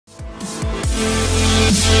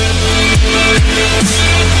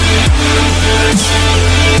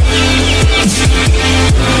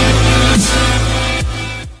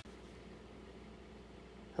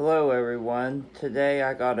Hello everyone, today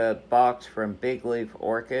I got a box from Big Leaf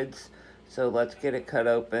Orchids, so let's get it cut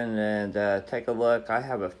open and take a look. I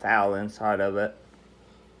have a fowl inside of it.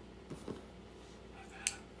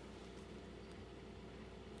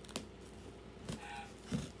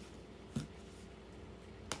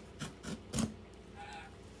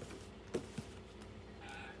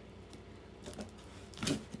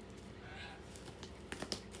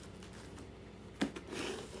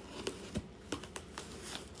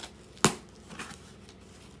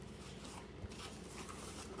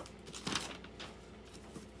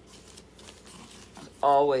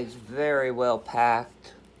 Always very well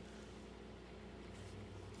packed.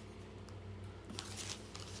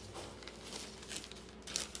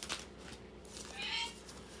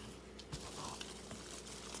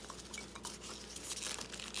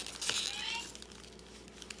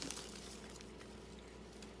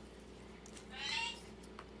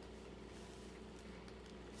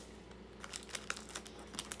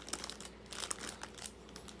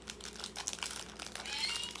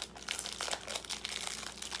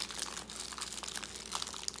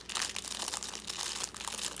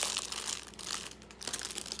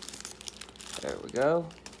 There we go.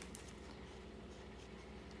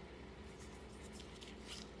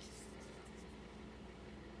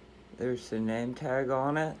 There's the name tag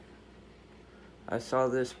on it. I saw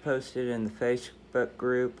this posted in the Facebook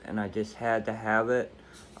group and I just had to have it.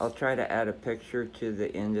 I'll try to add a picture to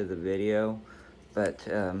the end of the video, but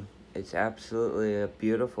it's absolutely a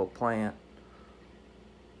beautiful plant.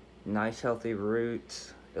 Nice healthy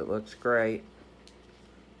roots. It looks great.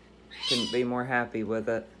 Couldn't be more happy with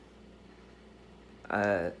it.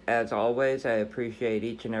 As always, I appreciate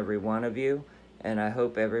each and every one of you, and I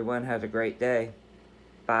hope everyone has a great day.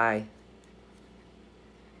 Bye.